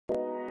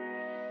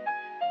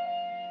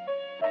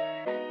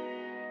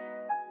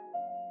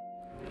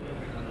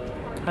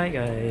Hi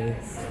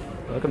guys,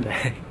 welcome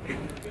back.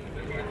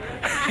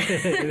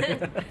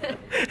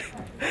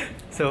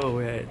 So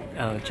we're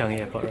at Changi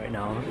Airport right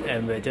now,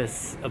 and we're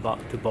just about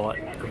to board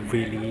a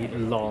really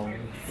long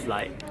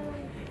flight,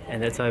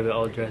 and that's why we're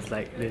all dressed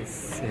like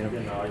this, you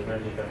know,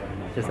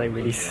 just like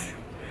really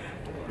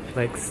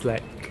like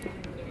slack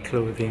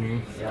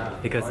clothing,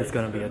 because it's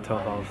gonna be a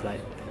 12-hour flight.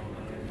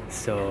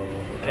 So,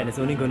 and it's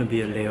only gonna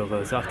be a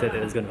layover, so after that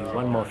there's gonna be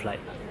one more flight,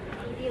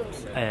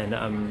 and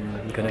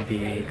I'm gonna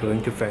be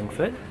going to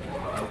Frankfurt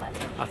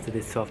after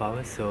this 12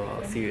 hours, so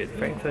I'll see you at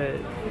Frankfurt.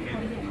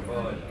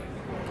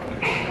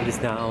 It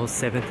is now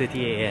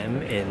 7:30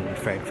 AM in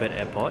Frankfurt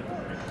Airport,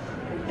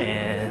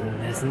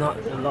 and there's not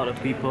a lot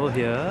of people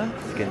here,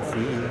 as you can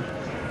see.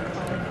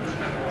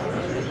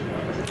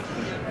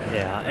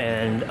 Yeah,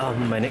 and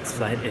my next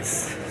flight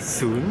is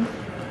soon.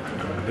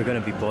 We're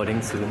gonna be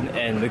boarding soon,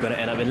 and we're gonna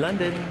end up in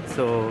London.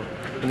 So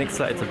the next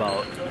flight is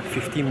about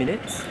 50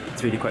 minutes.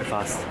 It's really quite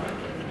fast,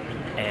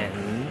 and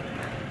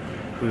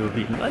we will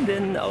be in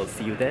London. I'll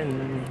see you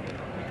then.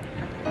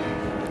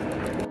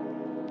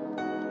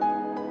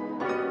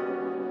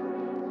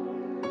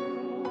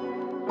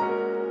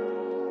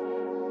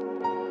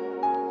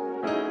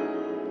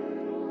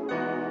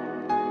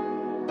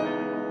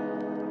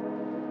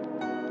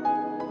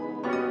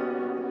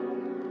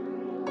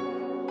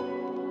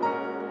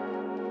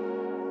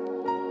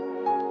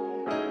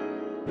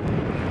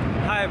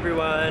 Hi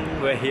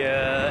everyone, we're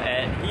here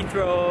at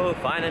Heathrow,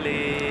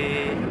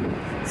 finally!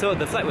 So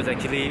the flight was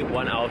actually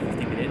 1 hour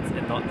 50 minutes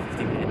and not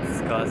 50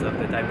 minutes because of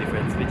the time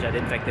difference, which I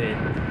didn't factor in.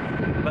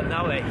 But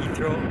now we're at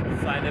Heathrow,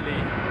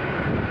 finally.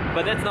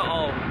 But that's not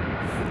all.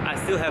 I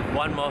still have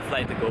one more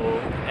flight to go,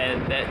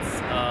 and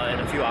that's in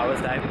a few hours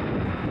time.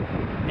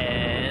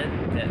 And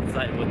that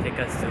flight will take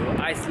us to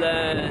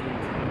Iceland.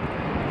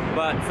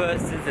 But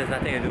first, since there's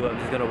nothing to do, I'm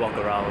just gonna walk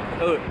around.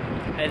 Oh,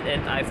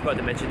 and I forgot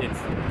to mention it's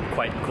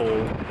quite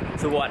cold.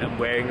 So what I'm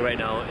wearing right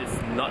now is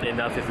not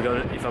enough if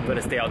I'm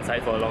gonna stay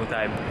outside for a long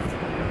time.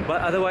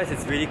 But otherwise,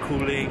 it's really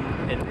cooling,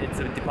 and it's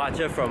a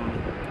departure from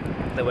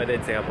the weather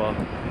in Singapore.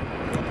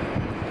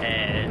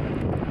 And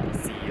I'll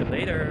see you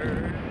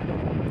later.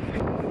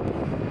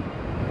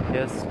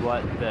 Here's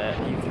what the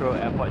Heathrow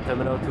Airport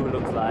Terminal 2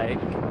 looks like.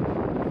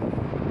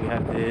 We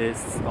have this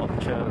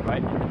sculpture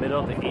right in the middle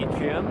of the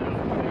atrium.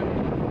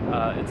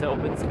 It's an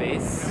open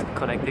space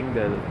connecting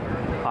the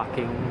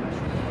parking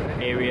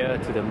area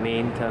to the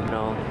main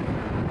terminal.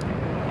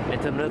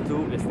 And Terminal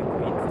 2 is the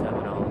Queen's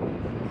Terminal.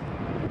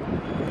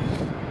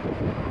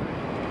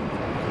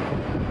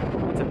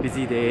 It's a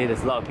busy day,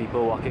 there's a lot of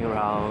people walking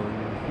around.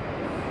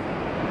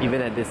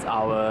 Even at this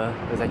hour,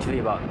 it's actually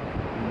about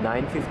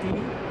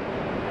 9:50.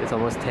 It's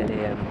almost 10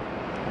 AM.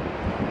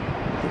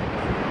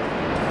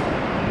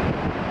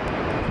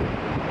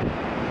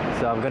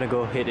 So I'm gonna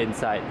go head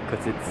inside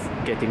because it's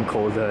getting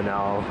colder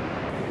now.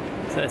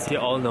 So as you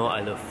all know,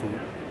 I love food.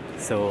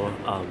 So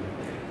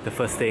the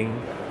first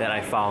thing that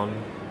I found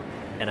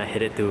and I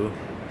headed to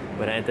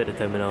when I entered the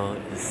terminal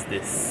is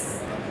this.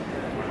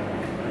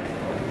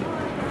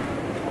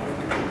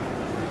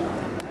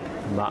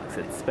 Marks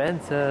and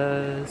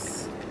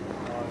Spencer's.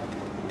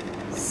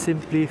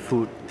 Simply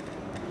food.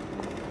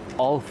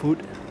 All food,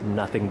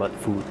 nothing but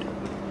food.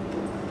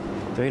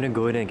 We're gonna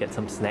go in and get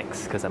some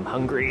snacks because I'm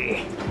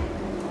hungry.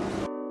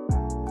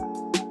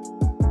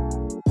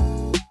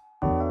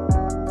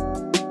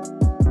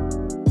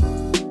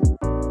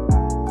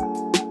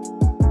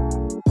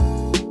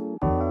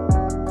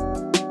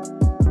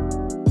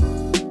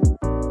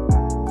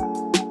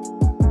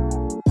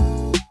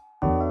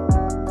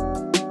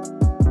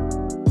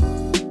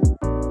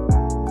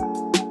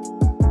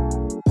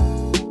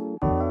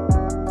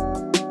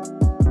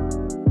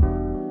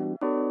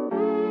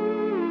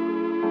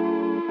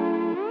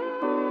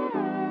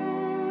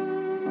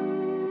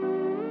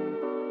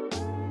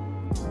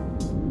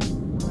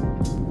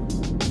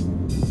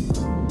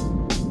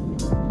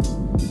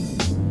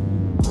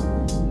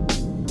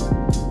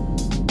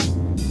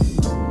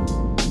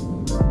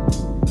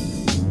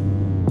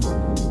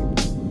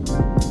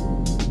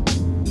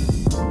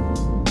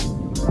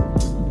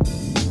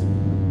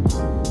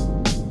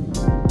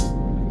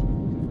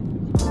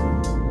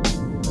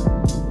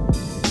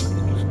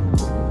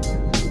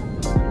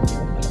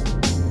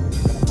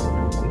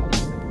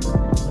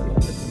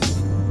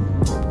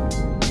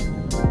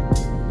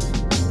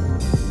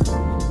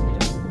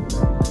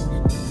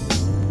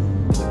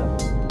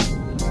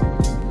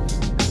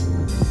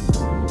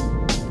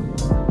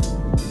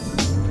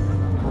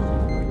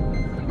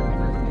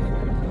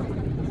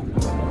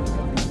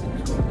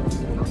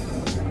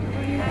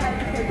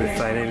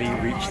 Finally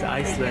reached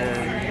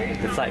Iceland.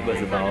 The flight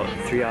was about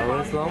 3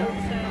 hours long,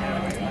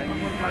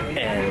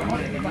 and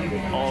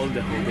all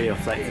the whole day of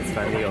flights is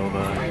finally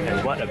over.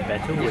 And what a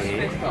better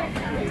way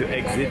to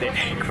exit the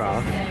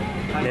aircraft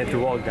than to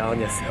walk down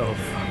yourself.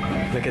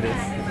 Look at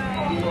this.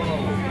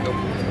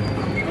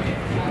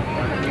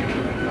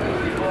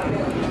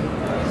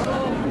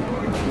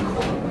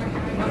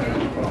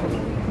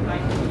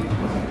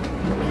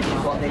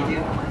 What they do.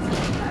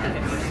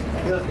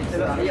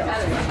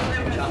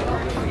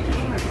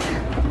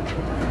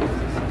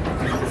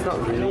 It's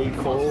not really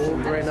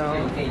cold right now.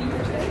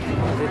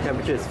 The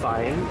temperature is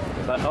fine,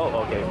 but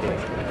oh, okay.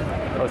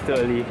 Oh, still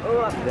early.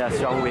 There are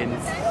strong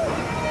winds,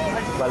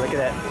 but look at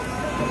that.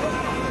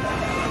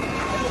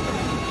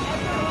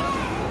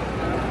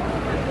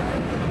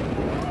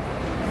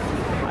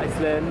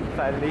 Iceland,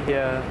 finally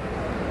here.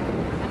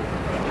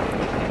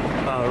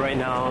 Right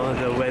now,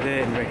 the weather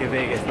in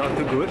Reykjavik is not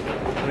too good.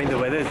 I mean, the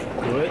weather is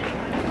good.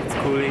 It's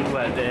cooling,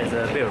 but there's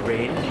a bit of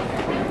rain.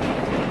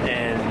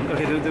 And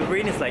okay, the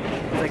rain is like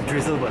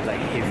drizzle, but like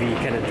heavy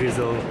kind of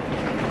drizzle.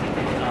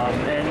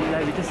 And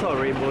like we just saw a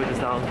rainbow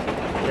just now.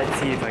 Let's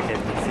see if I can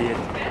see it.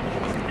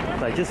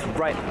 Like just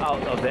right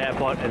out of the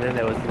airport, and then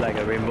there was like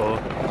a rainbow.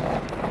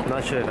 I'm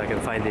not sure if I can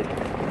find it.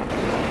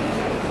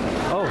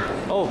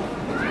 Oh,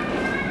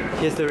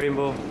 here's the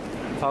rainbow.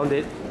 Found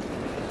it.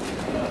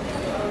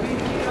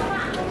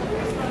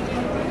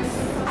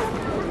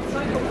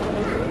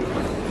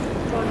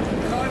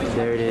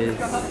 There it is.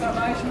 So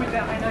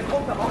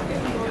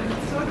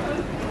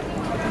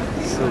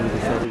we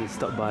decided to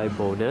stop by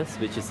Bonus,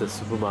 which is a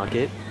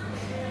supermarket,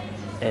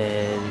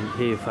 and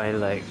here you find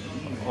like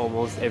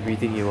almost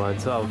everything you want.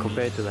 So I'll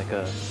compare it to like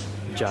a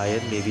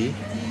Giant maybe.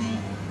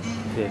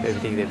 They have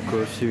everything. They have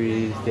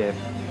groceries, they have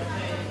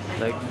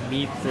like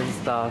meats and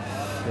stuff,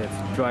 they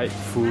have dried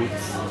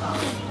foods.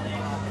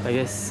 I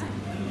guess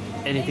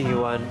anything you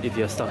want if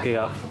you're stocking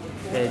up.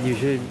 And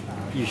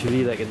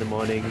usually like in the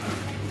morning,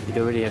 you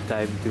don't really have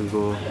time to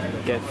go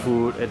get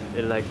food,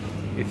 and like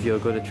if you're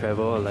going to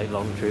travel or like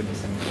long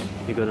trips,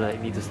 you're gonna like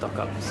need to stock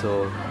up.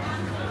 So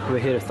we're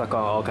here to stock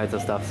on all kinds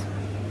of stuff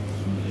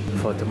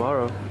for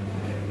tomorrow.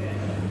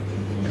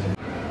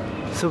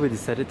 So we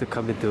decided to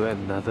come into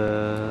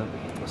another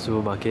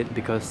supermarket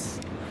because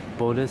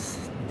Bonus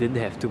didn't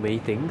have too many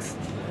things.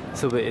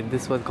 So we're in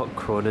this one called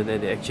Kronen,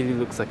 and it actually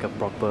looks like a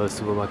proper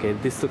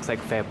supermarket. This looks like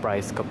fair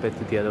price compared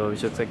to the other one,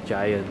 which looks like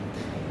Giant.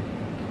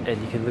 And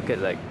you can look at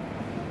like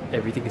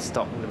everything is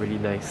stocked really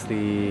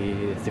nicely.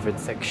 There's different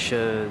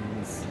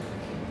sections.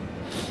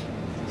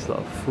 There's a lot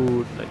of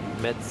food, like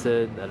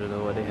medicine. I don't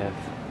know what they have,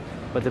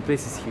 but the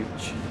place is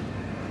huge.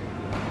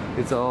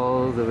 It's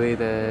all the way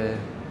there.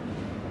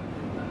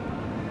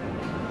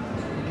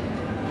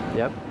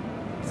 Yep.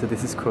 So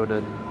this is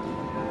Kronen.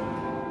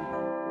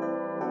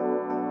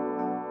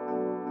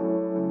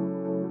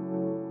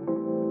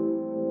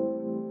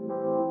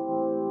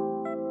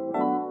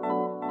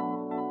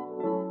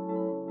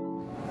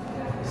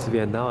 So we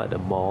are now at a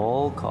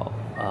mall called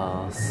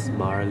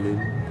Smarlin.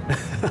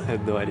 I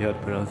have no idea how to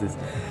pronounce this.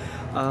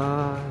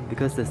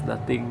 Because there's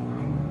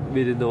nothing,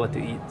 we didn't know what to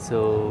eat,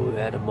 so we're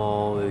at a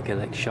mall where we can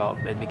like shop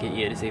and we can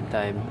eat at the same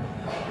time.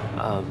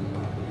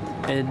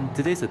 And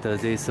today's a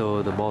Thursday,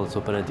 so the mall is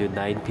open until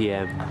 9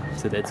 PM,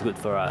 so that's good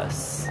for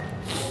us.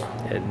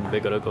 And we're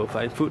gonna go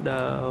find food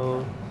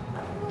now.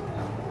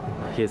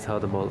 Here's how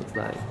the mall looks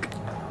like.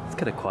 It's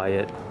kind of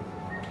quiet,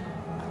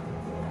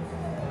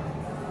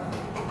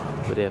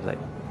 but they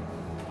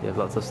have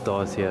lots of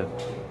stores here.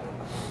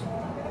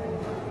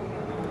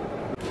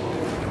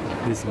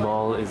 This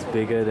mall is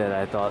bigger than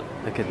I thought.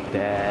 Look at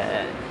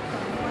that.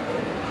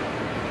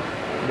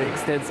 It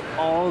extends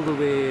all the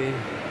way,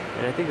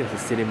 and I think there's a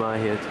cinema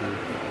here too.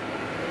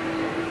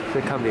 So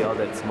it can't be all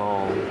that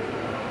small.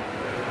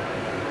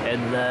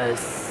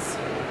 Endless.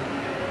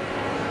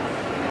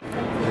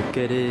 Look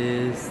at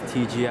this,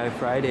 TGI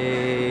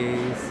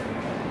Fridays.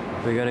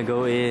 We're gonna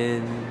go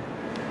in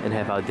and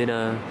have our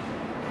dinner.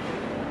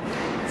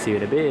 See you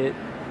in a bit.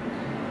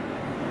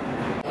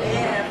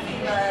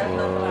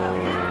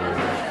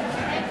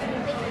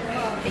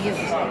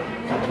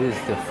 This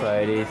is the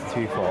Fridays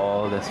 3 for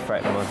all. There's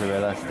fried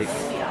mozzarella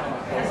sticks,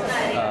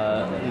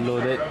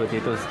 loaded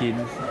potato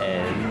skins,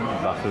 and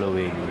buffalo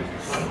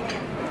wings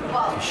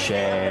to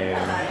share.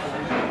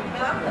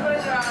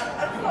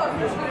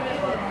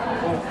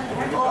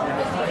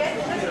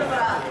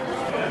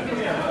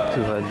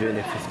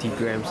 250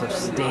 grams of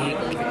steak.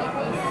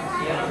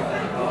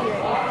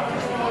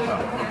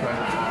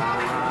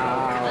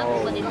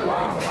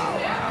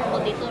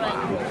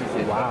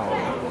 Wow.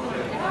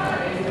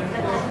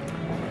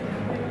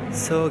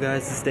 So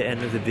guys, this is the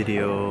end of the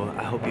video.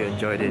 I hope you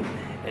enjoyed it,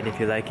 and if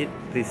you like it,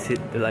 please hit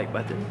the like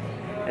button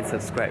and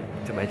subscribe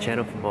to my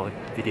channel for more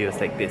videos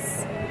like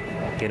this.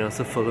 You can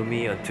also follow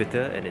me on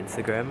Twitter and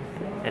Instagram,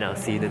 and I'll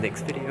see you in the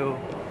next video.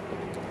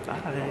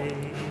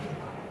 Bye.